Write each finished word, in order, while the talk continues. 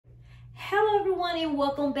Hello everyone and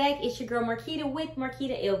welcome back. It's your girl Marquita with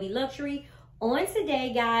marquitalvluxury. On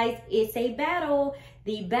today, guys, it's a battle.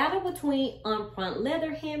 The battle between Empreinte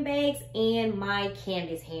leather handbags and my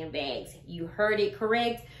canvas handbags. You heard it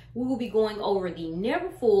correct. We will be going over the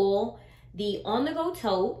Neverfull, the on-the-go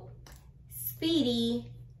tote,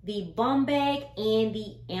 Speedy, the Bumbag, and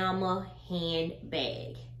the Emma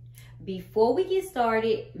handbag. Before we get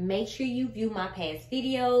started, make sure you view my past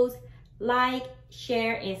videos, like,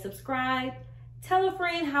 share, and subscribe. Tell a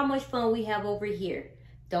friend how much fun we have over here.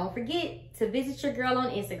 Don't forget to visit your girl on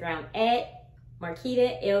Instagram at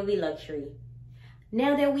marquitalvluxury.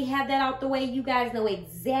 Now that we have that out the way, you guys know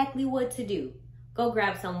exactly what to do. Go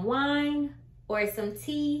grab some wine or some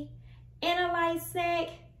tea and a light snack.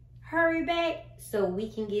 Hurry back so we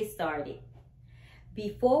can get started.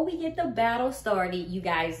 Before we get the battle started, you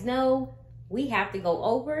guys know we have to go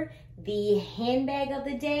over the handbag of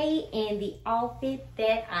the day and the outfit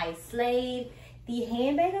that I slayed. The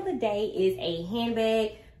handbag of the day is a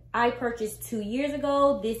handbag I purchased 2 years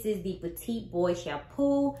ago. This is the Petite Boy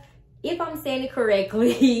Chapeau, if I'm saying it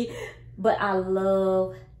correctly. But I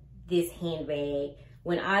love this handbag.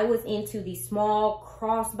 When I was into the small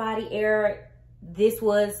crossbody era, this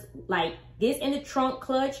was like this and the trunk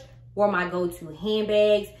clutch were my go-to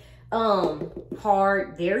handbags.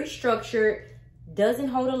 Hard, very structured, doesn't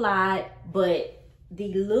hold a lot, but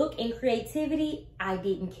the look and creativity, I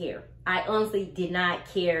didn't care. I honestly did not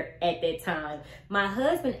care at that time. My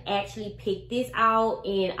husband actually picked this out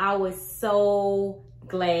and I was so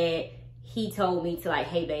glad he told me to like,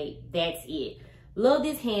 hey babe, that's it. Love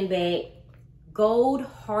this handbag. Gold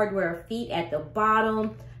hardware feet at the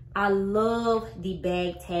bottom. I love the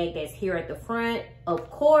bag tag that's here at the front. Of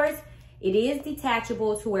course, it is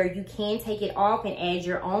detachable to where you can take it off and add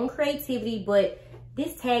your own creativity, but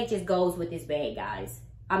this tag just goes with this bag, guys.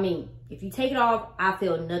 I mean, if you take it off, I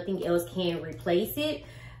feel nothing else can replace it.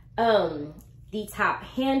 The top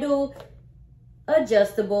handle,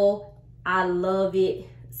 adjustable. I love it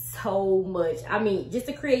so much. I mean, just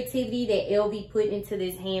the creativity that LV put into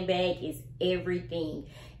this handbag is everything.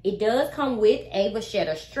 It does come with a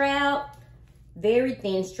vachetta strap, very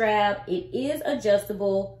thin strap. It is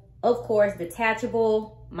adjustable, of course,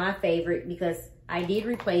 detachable, my favorite, because I did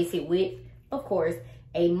replace it with, of course,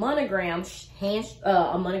 a monogram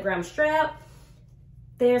strap.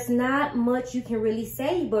 There's not much you can really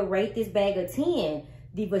say but rate this bag a 10.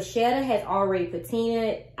 The vachetta has already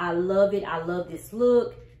patinaed. I love it. I love this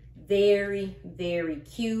look. Very, very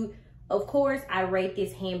cute. Of course, I rate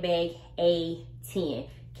this handbag a 10.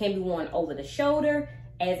 Can be worn over the shoulder,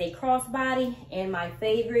 as a crossbody, and my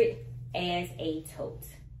favorite, as a tote.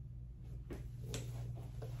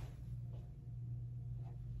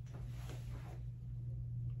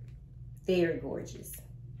 Very gorgeous.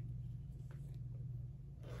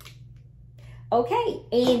 Okay,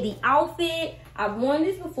 and the outfit, I've worn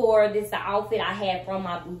this before. This is the outfit I had from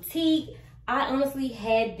my boutique. I honestly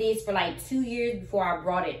had this for like 2 years before I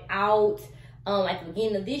brought it out at the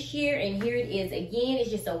beginning of this year, and here it is again.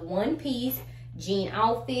 It's just a one-piece jean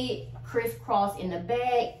outfit, crisscross in the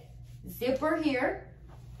back, zipper here,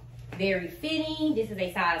 very fitting. This is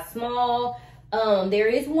a size small. There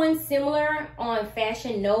is one similar on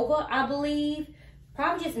Fashion Nova, I believe.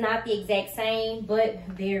 Probably just not the exact same, but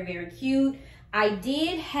very, very cute. I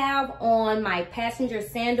did have on my passenger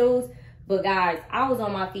sandals, but guys, I was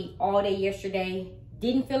on my feet all day yesterday.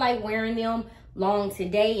 Didn't feel like wearing them long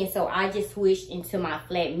today, and so I just switched into my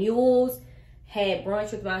flat mules. Had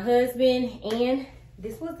brunch with my husband, and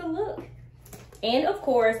this was the look. And of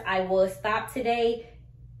course, I was stopped today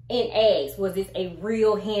and asked, was this a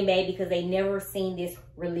real handbag, because they never seen this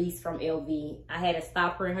release from LV. I had to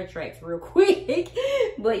stop her in her tracks real quick.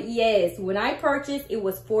 But yes, when I purchased, it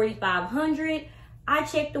was $4,500. I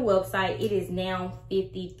checked the website. It is now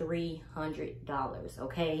 $5,300,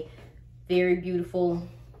 okay? Very beautiful.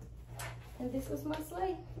 And this was my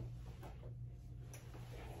slay.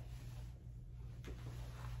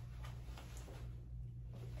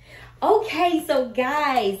 Okay, so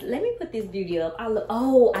guys, let me put this beauty up. I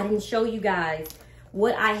didn't show you guys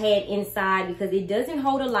what I had inside, because it doesn't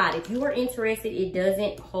hold a lot. If you are interested, it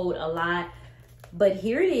doesn't hold a lot. But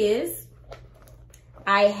here it is.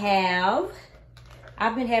 I've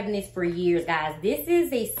been having this for years, guys. This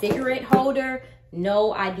is a cigarette holder.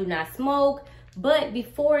 No, I do not smoke. But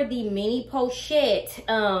before the mini pochette,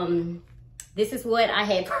 this is what I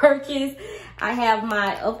had purchased. I have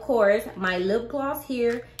of course, my lip gloss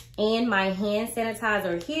here and my hand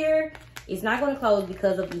sanitizer here. It's not going to close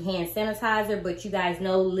because of the hand sanitizer, but you guys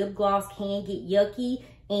know lip gloss can get yucky,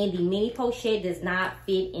 and the mini pochette does not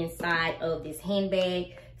fit inside of this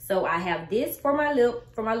handbag. So I have this for my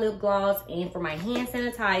lip gloss and for my hand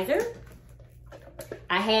sanitizer.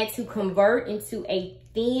 I had to convert into a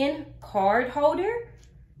thin card holder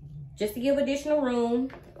just to give additional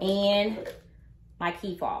room, and my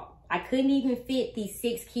key fob. I couldn't even fit the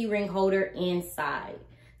 6 key ring holder inside.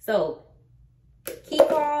 So key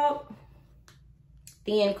fob,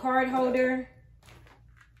 thin card holder,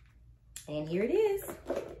 and here it is.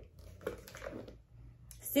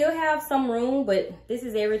 Still have some room, but this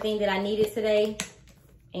is everything that I needed today,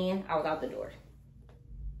 and I was out the door.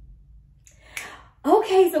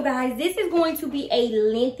 Okay, so guys, this is going to be a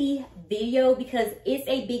lengthy video because it's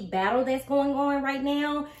a big battle that's going on right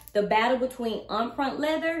now. The battle between Empreinte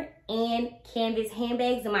leather and canvas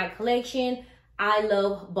handbags in my collection. I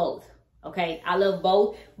love both, okay? I love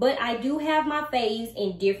both, but I do have my faves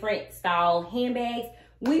in different style handbags.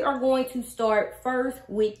 We are going to start first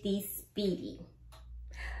with the Speedy.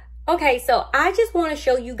 Okay, so I just want to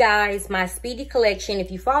show you guys my Speedy collection.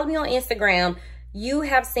 If you follow me on Instagram, you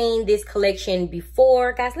have seen this collection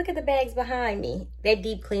before. Guys, look at the bags behind me. That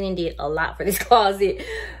deep cleaning did a lot for this closet.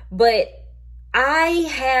 But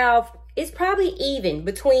it's probably even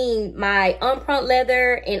between my Empreinte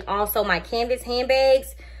leather and also my canvas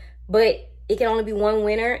handbags. But it can only be one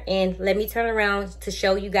winner. And let me turn around to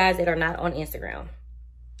show you guys that are not on Instagram.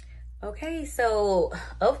 Okay, so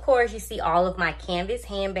of course you see all of my canvas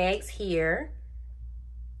handbags here.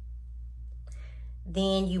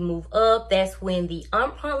 Then you move up, that's when the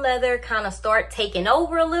Empreinte leather kind of start taking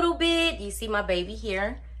over a little bit. You see my baby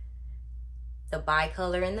here. The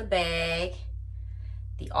bicolor in the bag.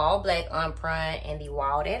 The all black Empreinte and the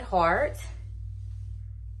Wild at Heart.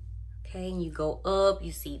 Okay, and you go up,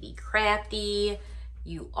 you see the Crafty.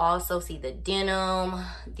 You also see the denim,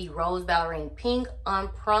 the Rose Ballerine Pink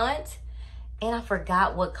Empreinte. And I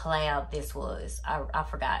forgot what collab this was. I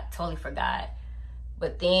forgot, totally forgot.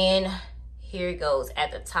 But then here it goes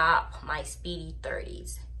at the top, my Speedy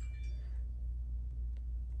 30s.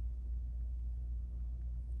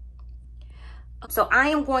 So I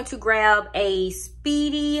am going to grab a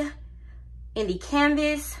Speedy in the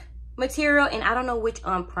canvas material, and I don't know which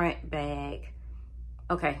Empreinte bag.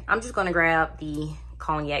 Okay, I'm just gonna grab the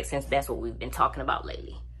cognac since that's what we've been talking about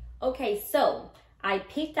lately. Okay, so I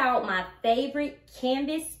picked out my favorite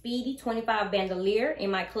canvas Speedy 25 bandolier in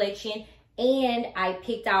my collection. And I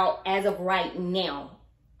picked out, as of right now,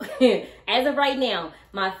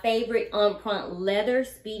 my favorite Empreinte leather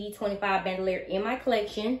Speedy 25 bandolier in my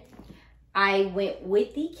collection. I went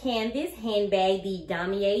with the canvas handbag, the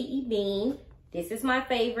Damier Ebene. This is my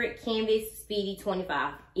favorite canvas Speedy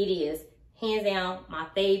 25. It is, hands down, my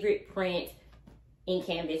favorite print in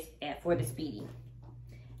canvas for the Speedy.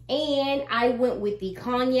 And I went with the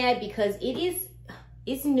cognac because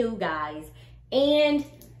it's new, guys. And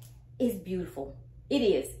it's beautiful. It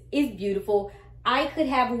is. It's beautiful. I could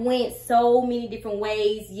have went so many different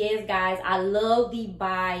ways. Yes, guys, I love the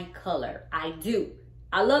bicolor. I do.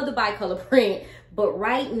 I love the bicolor print. But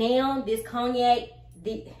right now, this cognac,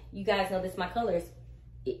 you guys know this is my colors.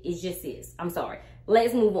 It just is. I'm sorry.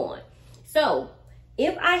 Let's move on. So,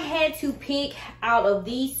 if I had to pick out of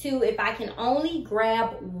these two, if I can only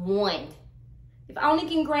grab one, if I only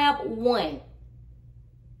can grab one,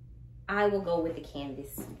 I will go with the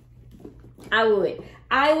canvas. I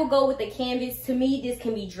will go with the canvas. To me, this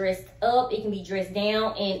can be dressed up, it can be dressed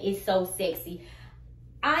down, and it's so sexy.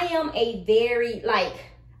 I am a very,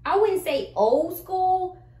 I wouldn't say old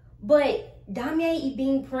school, but Damier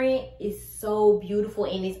Ebene print is so beautiful,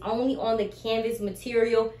 and it's only on the canvas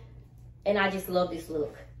material, and I just love this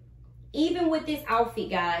look. Even with this outfit,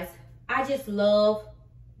 guys, I just love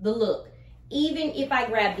the look. Even if I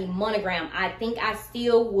grab the monogram, I think I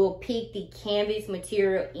still will pick the canvas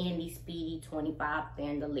material in the Speedy 25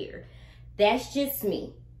 bandolier. That's just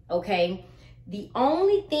me, okay? The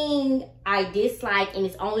only thing I dislike, and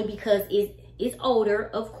it's only because it's older,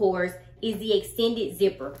 of course, is the extended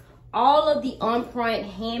zipper. All of the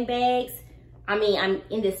Empreinte handbags, I'm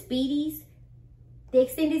in the Speedies, the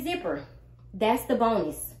extended zipper, that's the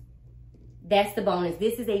bonus. That's the bonus.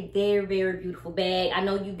 This is a very, very beautiful bag. I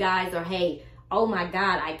know you guys are, hey, oh my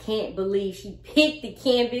God, I can't believe she picked the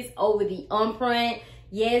canvas over the Empreinte.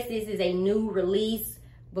 Yes, this is a new release,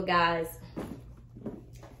 but guys,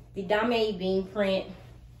 the Damier Ebene print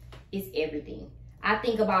is everything. I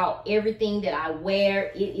think about everything that I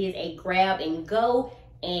wear. It is a grab and go,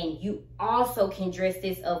 and you also can dress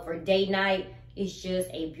this up for date night. It's just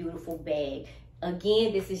a beautiful bag.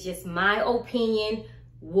 Again, this is just my opinion,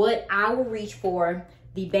 what I will reach for.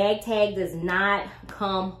 The bag tag does not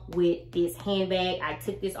come with this handbag. I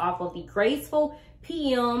took this off of the Graceful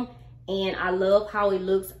PM, And I love how it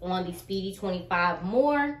looks on the Speedy 25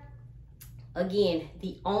 more. Again,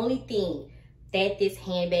 the only thing that this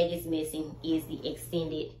handbag is missing is the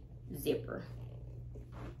extended zipper.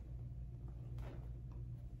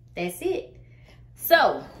 That's it.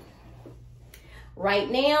 So, right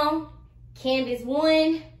now, canvas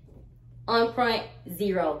 1, Empreinte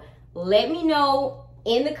 0. Let me know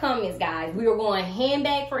in the comments, guys. We are going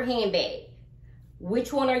handbag for handbag.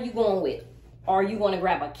 Which one are you going with? Are you going to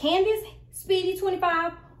grab a canvas Speedy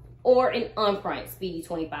 25 or an Empreinte Speedy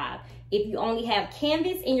 25? If you only have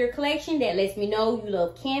canvas in your collection, that lets me know you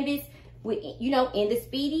love canvas with, you know, in the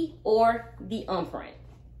Speedy or the Empreinte.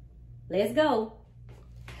 Let's go.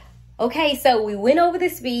 Okay, so we went over the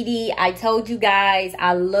Speedy. I told you guys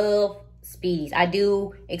I love Speedies. I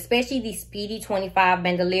do, especially the Speedy 25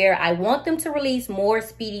 bandolier. I want them to release more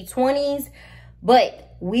Speedy 20s,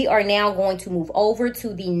 but we are now going to move over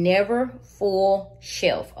to the Neverfull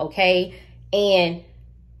shelf, okay? And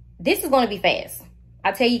this is going to be fast.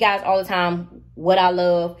 I tell you guys all the time what I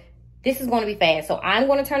love. This is going to be fast. So I'm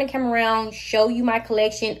going to turn the camera around, show you my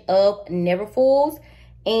collection of Neverfulls,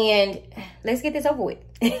 and let's get this over with.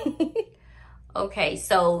 Okay,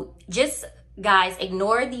 so just guys,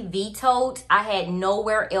 ignore the V tote. I had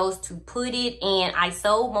nowhere else to put it, and I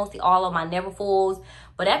sold mostly all of my Neverfulls.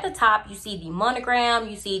 But at the top, you see the monogram,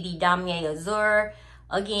 you see the Damier Azur.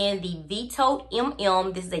 Again, the V tote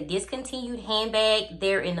MM. This is a discontinued handbag.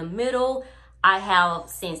 There in the middle, I have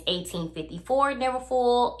since 1854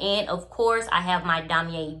 Neverfull, and of course, I have my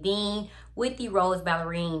Damier Bean with the rose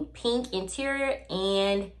ballerine pink interior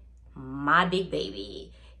and my big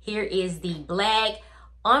baby. Here is the black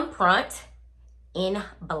Empreinte in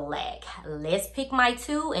black. Let's pick my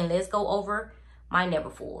two and let's go over my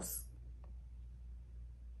Neverfulls.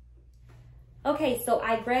 Okay, so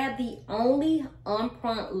I grabbed the only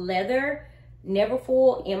Empreinte leather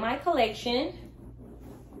Neverfull in my collection.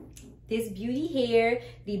 This beauty here,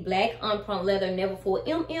 the black Empreinte leather Neverfull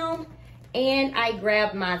MM. And I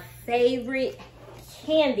grabbed my favorite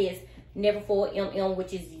canvas Neverfull MM,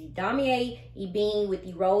 which is the Damier Ebene with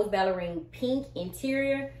the rose ballerine pink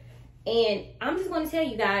interior. And I'm just going to tell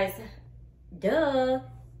you guys, duh.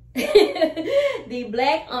 The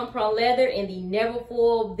black Empreinte leather and the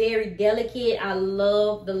Neverfull, very delicate. I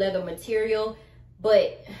love the leather material,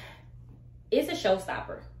 but it's a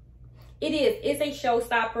showstopper. It is. It's a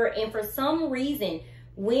showstopper. And for some reason,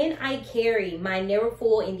 when I carry my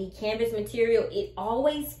Neverfull in the canvas material, it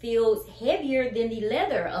always feels heavier than the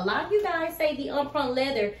leather. A lot of you guys say the Empreinte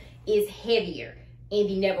leather is heavier in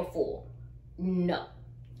the Neverfull. No.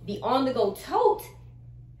 The on-the-go tote,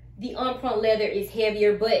 the Empreinte leather is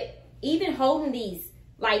heavier, but even holding these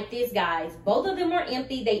like this, guys, both of them are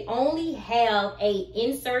empty. They only have a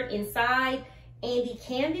insert inside, and the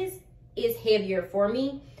canvas is heavier for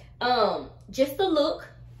me. Just the look,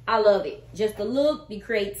 I love it. Just the look, the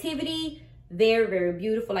creativity, very, very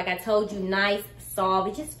beautiful. Like I told you, nice, soft.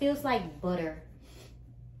 It just feels like butter.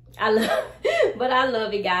 I love, but I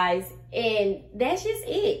love it, guys. And that's just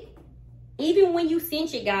it. Even when you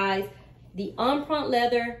cinch it, guys, the Empreinte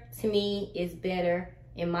leather to me is better,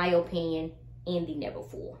 in my opinion, in the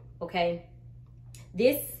Neverfull. Okay,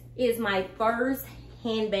 this is my first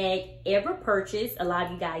handbag ever purchased. A lot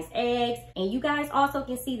of you guys asked, and you guys also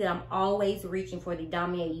can see that I'm always reaching for the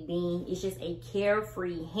Damier Ebene. It's just a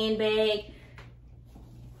carefree handbag,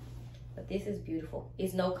 but this is beautiful.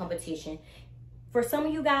 It's no competition. For some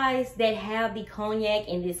of you guys that have the cognac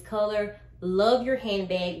in this color, love your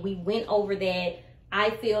handbag. We went over that. I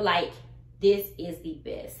feel like this is the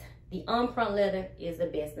best. The Empreinte leather is the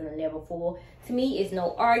best in the Neverfull. To me, it's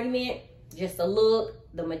no argument. Just the look,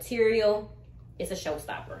 the material. It's a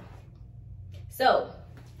showstopper. So,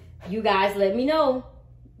 you guys let me know.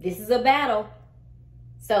 This is a battle.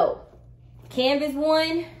 So, canvas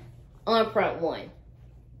 1, Empreinte 1.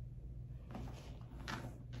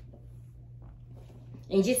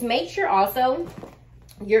 And just make sure also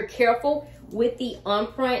you're careful with the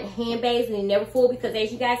Empreinte handbags and the Neverfull, because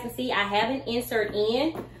as you guys can see, I have an insert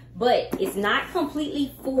in, but it's not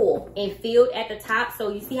completely full and filled at the top. So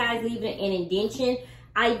you see how it's leaving an indentation.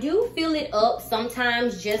 I do fill it up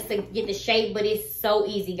sometimes just to get the shape, but it's so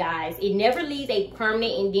easy, guys. It never leaves a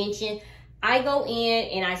permanent indentation. I go in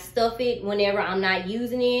and I stuff it whenever I'm not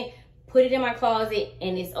using it, put it in my closet,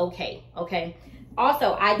 and it's okay, okay?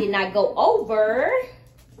 Also, I did not go over,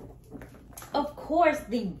 of course,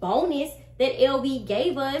 the bonus that LV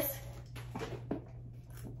gave us.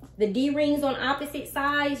 The D-rings on opposite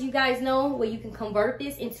sides, you guys know, where you can convert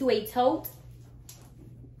this into a tote.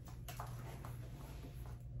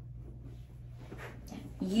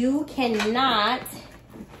 You cannot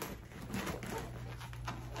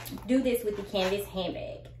do this with the canvas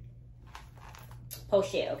handbag.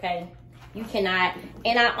 Pochette, okay? You cannot.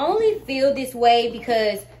 And I only feel this way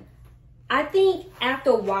because I think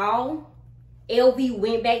after a while, LV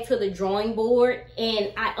went back to the drawing board,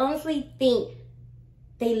 and I honestly think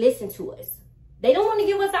they listen to us. They don't want to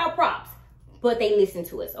give us our props, but they listen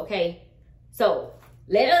to us, okay? So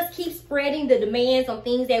let us keep spreading the demands on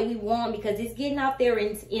things that we want, because it's getting out there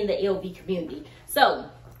in the LV community. So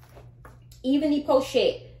even the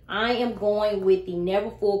pochette, I am going with the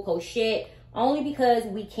Neverfull pochette, only because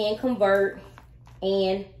we can convert,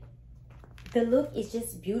 and the look is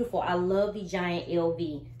just beautiful. I love the giant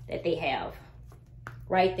LV that they have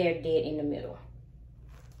right there dead in the middle.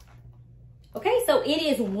 Okay, so it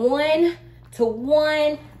is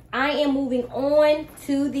 1-to-1. I am moving on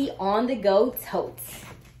to the on-the-go tote.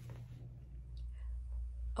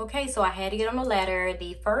 Okay, so I had to get on the ladder.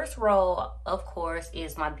 The first row, of course,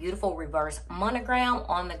 is my beautiful reverse monogram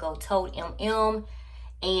on-the-go tote MM.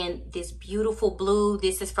 And this beautiful blue,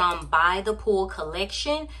 this is from By the Pool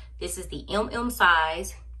collection. This is the MM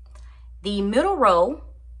size. The middle row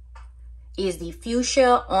is the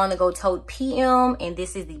fuchsia on-the-go tote PM, and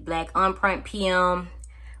this is the black Empreinte PM.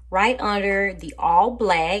 Right under the all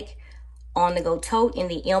black on-the-go tote in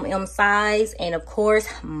the MM size, and of course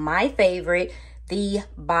my favorite, the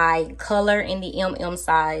By color in the MM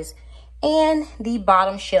size. And the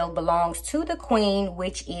bottom shelf belongs to the queen,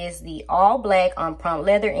 which is the all black Empreinte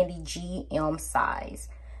leather in the GM size.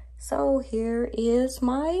 So here is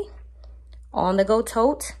my on-the-go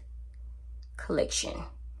tote collection.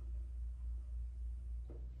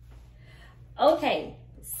 Okay,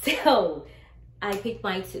 so I picked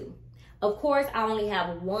my two. Of course, I only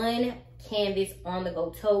have one canvas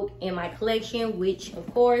on-the-go tote in my collection, which of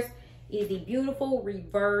course is the beautiful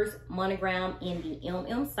reverse monogram in the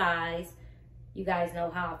MM size. You guys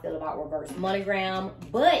know how I feel about reverse monogram,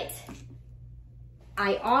 but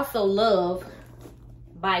I also love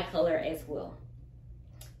bicolor as well.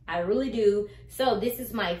 I really do. So this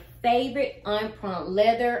is my favorite Empreinte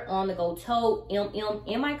leather on-the-go tote MM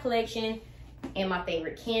in my collection, and my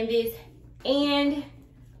favorite canvas, and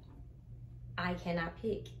I cannot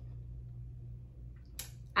pick.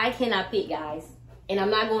 I cannot pick, guys, and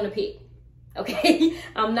I'm not going to pick. Okay,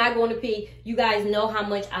 I'm not going to pick. You guys know how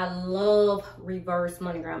much I love reverse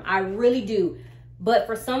monogram. I really do. But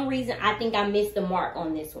for some reason, I think I missed the mark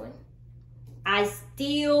on this one. I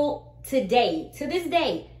still, to this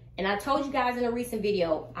day, and I told you guys in a recent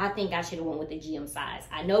video, I think I should have went with the GM size.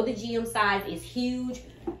 I know the GM size is huge,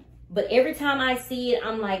 but every time I see it,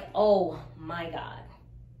 I'm like, oh my God.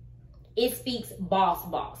 It speaks boss.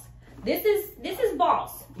 This is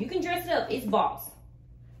boss. You can dress it up, it's boss.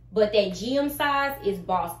 But that GM size is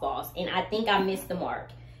boss. And I think I missed the mark.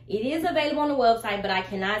 It is available on the website, but I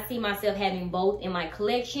cannot see myself having both in my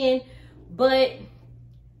collection. But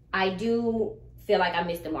I do feel like I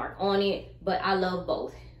missed the mark on it. But I love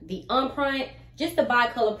both. The Empreinte, just the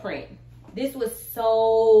bicolor print. This was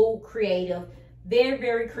so creative.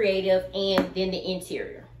 Very creative. And then the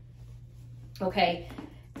interior. Okay.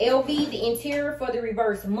 LV, the interior for the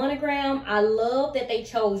reverse monogram. I love that they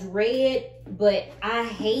chose red, but I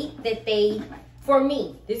hate that they, for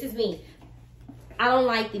me, this is me, I don't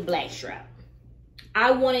like the black strap.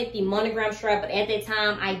 I wanted the monogram strap, but at that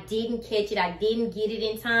time, I didn't catch it. I didn't get it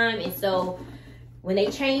in time, and so when they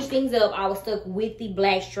changed things up, I was stuck with the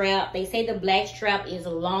black strap. They say the black strap is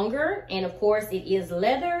longer, and of course, it is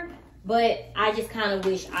leather, but I just kind of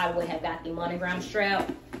wish I would have got the monogram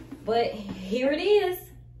strap. But here it is.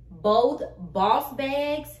 Both Boss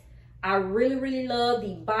bags. I really love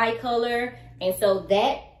the bicolor, and so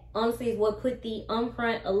that honestly is what put the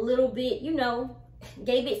Empreinte a little bit, you know,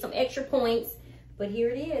 gave it some extra points. But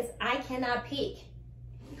here it is. I cannot pick.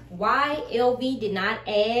 Why LV did not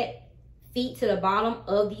add feet to the bottom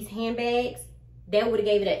of these handbags? That would have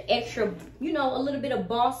gave it an extra, you know, a little bit of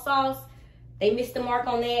boss sauce. They missed the mark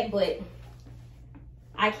on that, but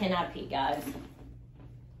I cannot pick, guys.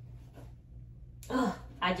 Ugh.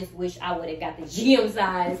 I just wish I would have got the GM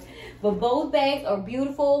size. But both bags are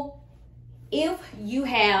beautiful. If you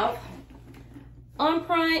have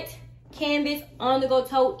Empreinte canvas on-the-go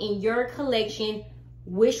tote in your collection,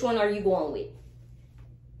 which one are you going with?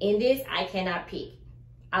 In this, I cannot pick.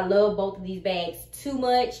 I love both of these bags too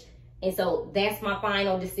much. And so that's my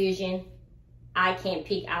final decision. I can't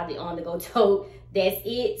pick out the on-the-go tote. That's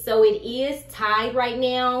it. So it is tied right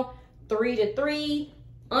now, 3-3.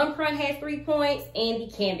 Empreinte has 3 points and the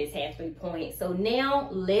canvas has 3 points. So now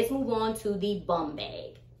let's move on to the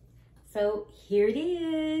Bumbag. So here it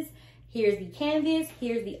is. Here's the canvas.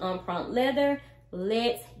 Here's the Empreinte leather.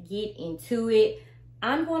 Let's get into it.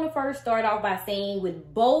 I'm going to first start off by saying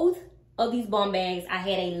with both of these bum bags, I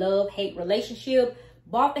had a love-hate relationship.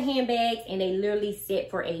 Bought the handbags and they literally sat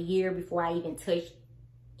for a year before I even touched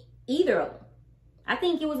either of them. I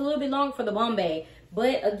think it was a little bit longer for the bum bag.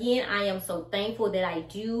 But again, I am so thankful that I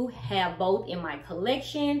do have both in my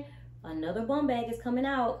collection. Another bum bag is coming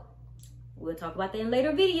out. We'll talk about that in a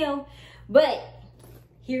later video. But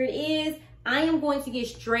here it is. I am going to get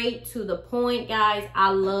straight to the point, guys. I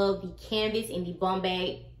love the canvas in the bum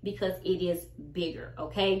bag because it is bigger,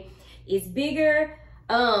 okay? It's bigger.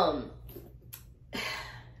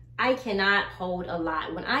 I cannot hold a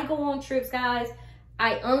lot. When I go on trips, guys,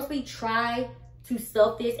 I honestly try to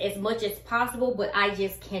stuff this as much as possible, but I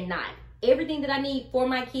just cannot. Everything that I need for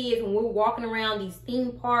my kids when we're walking around these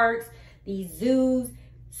theme parks, these zoos,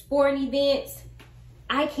 sporting events,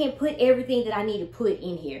 I can't put everything that I need to put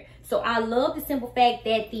in here. So I love the simple fact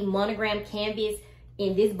that the monogram canvas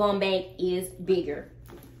in this bum bag is bigger.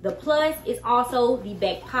 The plus is also the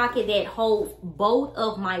back pocket that holds both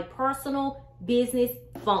of my personal business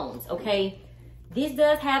phones, okay? This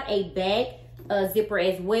does have a back zipper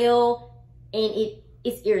as well, and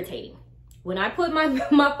it's irritating. When I put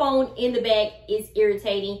my phone in the back, it's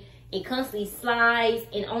irritating. It constantly slides,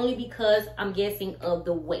 and only because I'm guessing of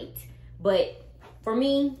the weight. But for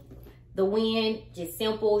me, the win, just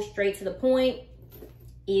simple, straight to the point,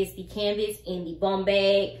 is the canvas in the bum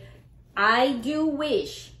bag. I do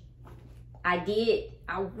wish I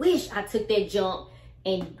took that jump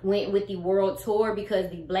and went with the world tour, because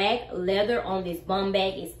the black leather on this bum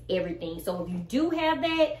bag is everything. So if you do have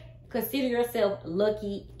that, consider yourself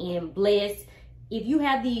lucky and blessed. If you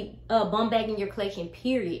have the bum bag in your collection,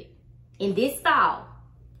 period, in this style,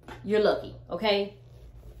 you're lucky, okay?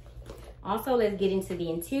 Also, let's get into the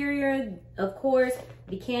interior. Of course,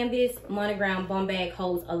 the canvas monogram bum bag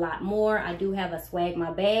holds a lot more. I do have a swag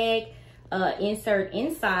my bag insert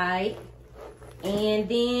inside. And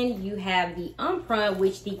then you have the Empreinte,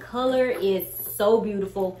 which the color is so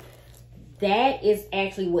beautiful. That is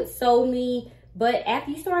actually what sold me. But after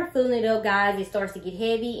you start filling it up, guys, it starts to get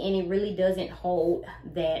heavy and it really doesn't hold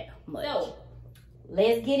that much. So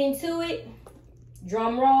let's get into it.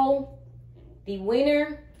 Drum roll. The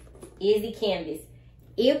winner is the canvas.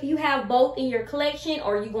 If you have both in your collection,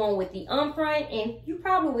 or you're going with the Empreinte, and you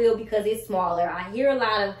probably will because it's smaller. I hear a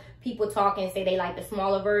lot of people talking and say they like the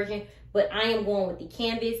smaller version, but I am going with the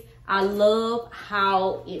canvas. I love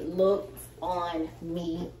how it looks on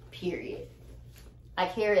me, period. I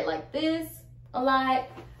carry it like this a lot.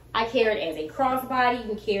 I carry it as a crossbody. You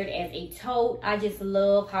can carry it as a tote. I just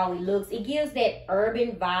love how it looks. It gives that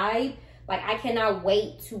urban vibe. Like, I cannot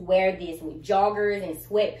wait to wear this with joggers and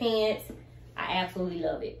sweatpants. I absolutely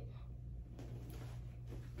love it.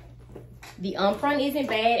 The Empreinte isn't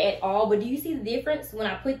bad at all, but do you see the difference when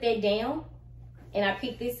I put that down and I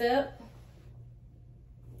pick this up?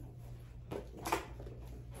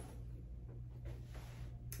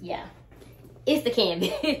 Yeah, it's the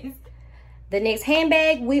canvas. The next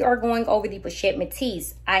handbag, we are going over the Pochette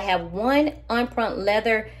Métis. I have one Empreinte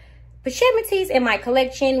leather Pochette Métis in my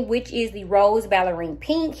collection, which is the Rose Ballerine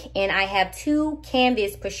Pink. And I have two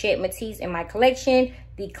canvas Pochette Métis in my collection,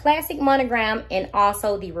 the classic monogram and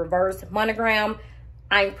also the reverse monogram.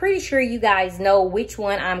 I'm pretty sure you guys know which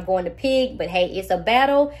one I'm going to pick, but hey, it's a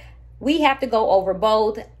battle. We have to go over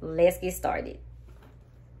both. Let's get started.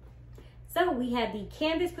 So we have the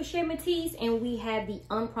canvas Pochette Métis and we have the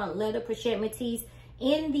Empreinte leather Pochette Métis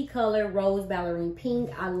in the color Rose Ballerine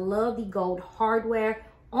Pink. I love the gold hardware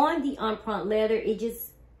on the Empreinte leather. It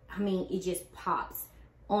just pops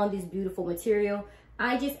on this beautiful material.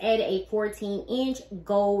 I just added a 14-inch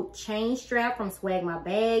gold chain strap from Swag My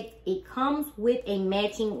Bag. It comes with a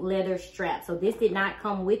matching leather strap. So this did not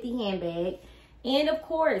come with the handbag. And of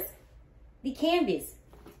course, the canvas.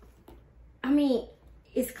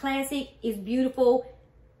 It's classic, it's beautiful,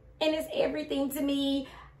 and it's everything to me.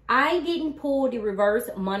 I didn't pull the reverse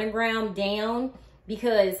monogram down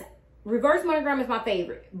because reverse monogram is my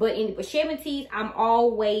favorite. But in the Pochette Métis, I'm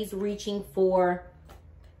always reaching for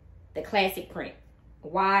the classic print.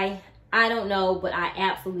 Why? I don't know, but I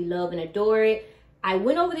absolutely love and adore it. I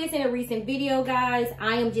went over this in a recent video, guys.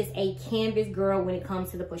 I am just a canvas girl when it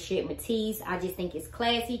comes to the Pochette Métis. I just think it's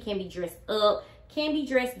classy, can be dressed up, can be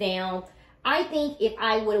dressed down. I think if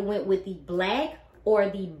I would have went with the black or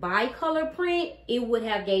the bicolor print, it would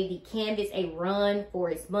have gave the canvas a run for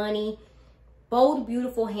its money. Both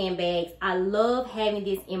beautiful handbags. I love having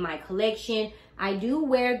this in my collection. I do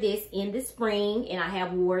wear this in the spring and I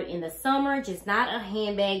have wore it in the summer, just not a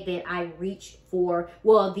handbag that I reach for.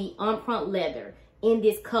 Well, the Empreinte leather in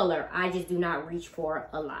this color, I just do not reach for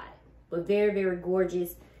a lot. But very, very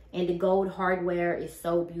gorgeous. And the gold hardware is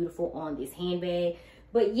so beautiful on this handbag.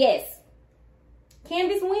 But yes,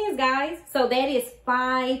 Canvas wins, guys. So that is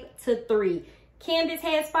 5-3. Canvas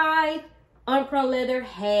has 5, Unpruned Leather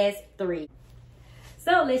has 3.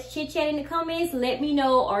 So let's chit chat in the comments. Let me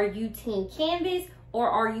know, are you team Canvas or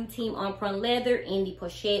are you team Unpruned Leather in the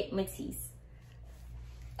Pochette Matisse?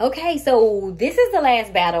 Okay, so this is the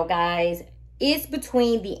last battle, guys. It's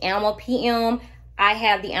between the Ammo PM. I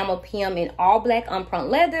have the Ammo PM in all black Unpruned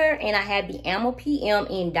Leather, and I have the Ammo PM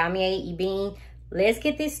in Damier Ebene. Let's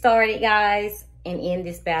get this started, guys, and end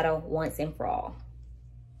this battle once and for all.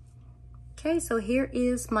 Okay, so here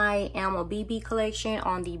is my Ammo BB collection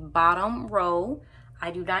on the bottom row. I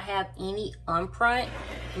do not have any Unpruned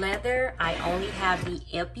Leather. I only have the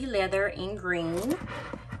Epi Leather in green.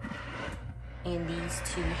 And these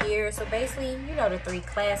two here. So basically, you know, the 3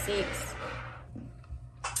 classics.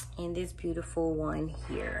 And this beautiful one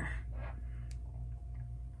here.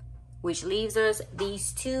 Which leaves us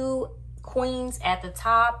these 2 queens at the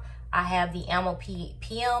top. I have the Ammo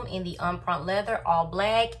PM in the Unpruned Leather, all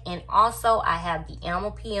black. And also, I have the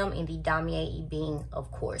Ammo PM in the Damier Ebene,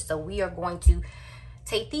 of course. So we are going to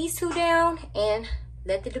take these 2 down and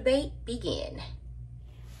let the debate begin.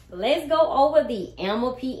 Let's go over the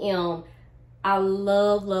Ammo PM. I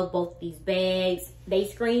love both these bags. They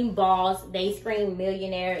scream boss, they scream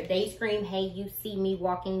millionaire, they scream, hey, you see me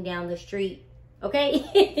walking down the street,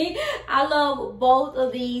 okay? I love both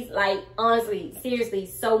of these, like, honestly, seriously,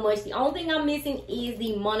 so much. The only thing I'm missing is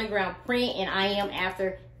the monogram print, and I am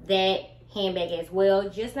after that handbag as well.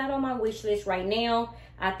 Just not on my wish list right now.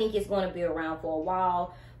 I think it's going to be around for a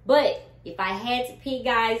while. But if I had to pick,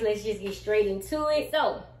 guys, let's just get straight into it.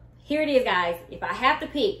 So here it is, guys. If I have to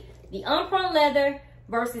pick the Unpruned Leather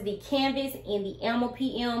versus the Canvas in the Ammo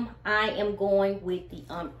PM, I am going with the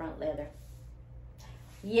Unpruned Leather.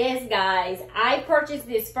 Yes, guys, I purchased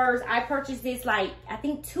this first. I purchased this like, I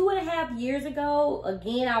think 2.5 years ago.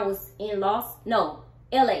 Again, I was in LA.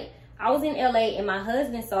 I was in LA and my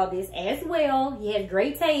husband saw this as well. He had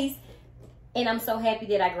great taste and I'm so happy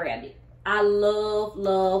that I grabbed it. I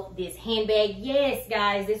love this handbag. Yes,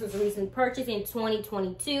 guys, this was recently purchased in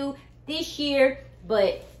 2022, this year,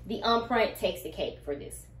 but the Unprint takes the cake for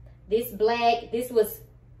this. This black, this was,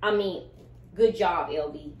 I mean, good job,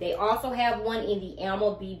 LV. They also have one in the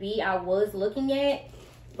Ammo BB I was looking at,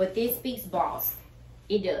 but this speaks boss.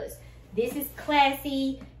 It does. This is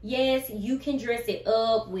classy. Yes, you can dress it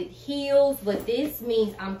up with heels, but this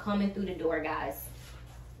means I'm coming through the door, guys.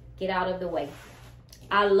 Get out of the way.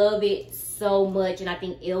 I love it so much, and I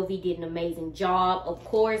think LV did an amazing job. Of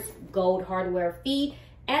course, gold hardware feet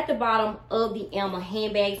at the bottom of the Ammo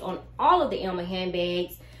handbags, on all of the Ammo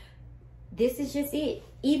handbags. This is just it.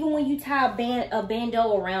 Even when you tie a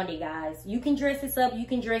bandeau around it, guys, you can dress this up, you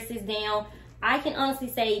can dress this down. I can honestly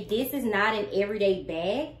say this is not an everyday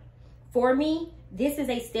bag. For me, this is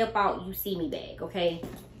a step out, you see me bag, okay?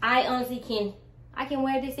 I honestly I can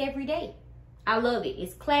wear this every day. I love it.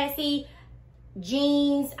 It's classy.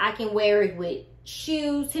 Jeans, I can wear it with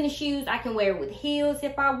shoes, tennis shoes. I can wear it with heels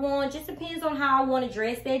if I want. Just depends on how I want to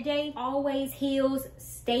dress that day. Always heels,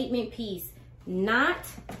 statement piece. Not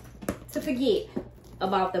to forget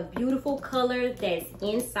about the beautiful color that's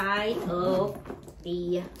inside of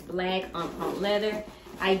the black Unpruned Leather.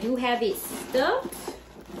 I do have it stuffed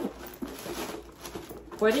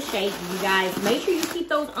for the shape. You guys, make sure you keep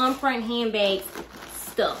those Unpruned handbags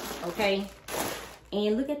stuffed, okay?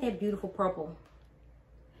 And look at that beautiful purple.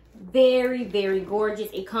 Very, very gorgeous.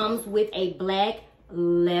 It comes with a black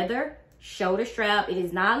leather shoulder strap. It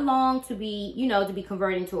is not long to be, you know, to be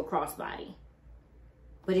converted into a crossbody.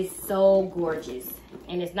 But it's so gorgeous.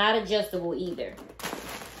 And it's not adjustable either.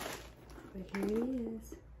 But here it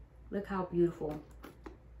is. Look how beautiful.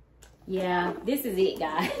 Yeah, this is it,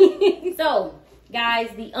 guys. So, guys,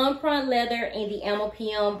 the Unpruned Leather and the Ammo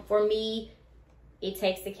PM, for me, it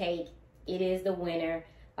takes the cake. It is the winner.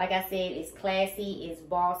 Like I said, it's classy, it's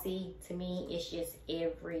bossy. To me, it's just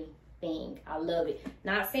everything. I love it.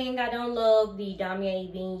 Not saying I don't love the Damier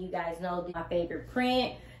Ebene. You guys know my favorite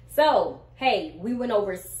print. So, hey, we went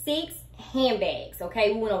over 6 handbags,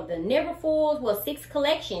 okay? We went over the Neverfulls, well, 6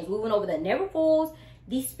 collections. We went over the Neverfulls,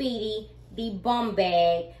 the Speedy, the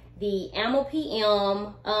Bumbag, the Ammo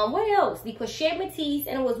PM, what else? The Pochette Matisse,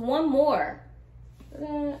 and it was one more.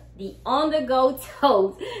 The on-the-go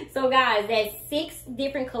tote. So guys, that's 6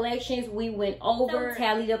 different collections we went over. So,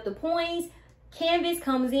 tallied up the points. Canvas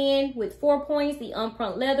comes in with 4 points. The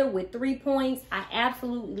Unpruned Leather with 3 points. I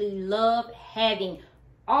absolutely love having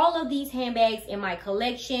all of these handbags in my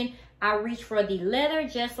collection. I reach for the leather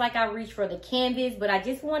just like I reach for the canvas, but I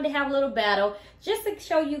just wanted to have a little battle just to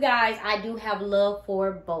show you guys I do have love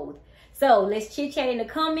for both. So let's chit chat in the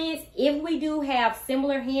comments if we do have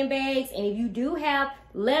similar handbags, and if you do have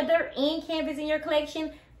leather and canvas in your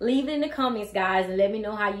collection, leave it in the comments, guys, and let me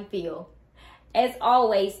know how you feel. As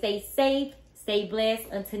always, stay safe, stay blessed.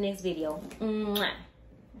 Until next video.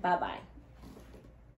 Bye bye.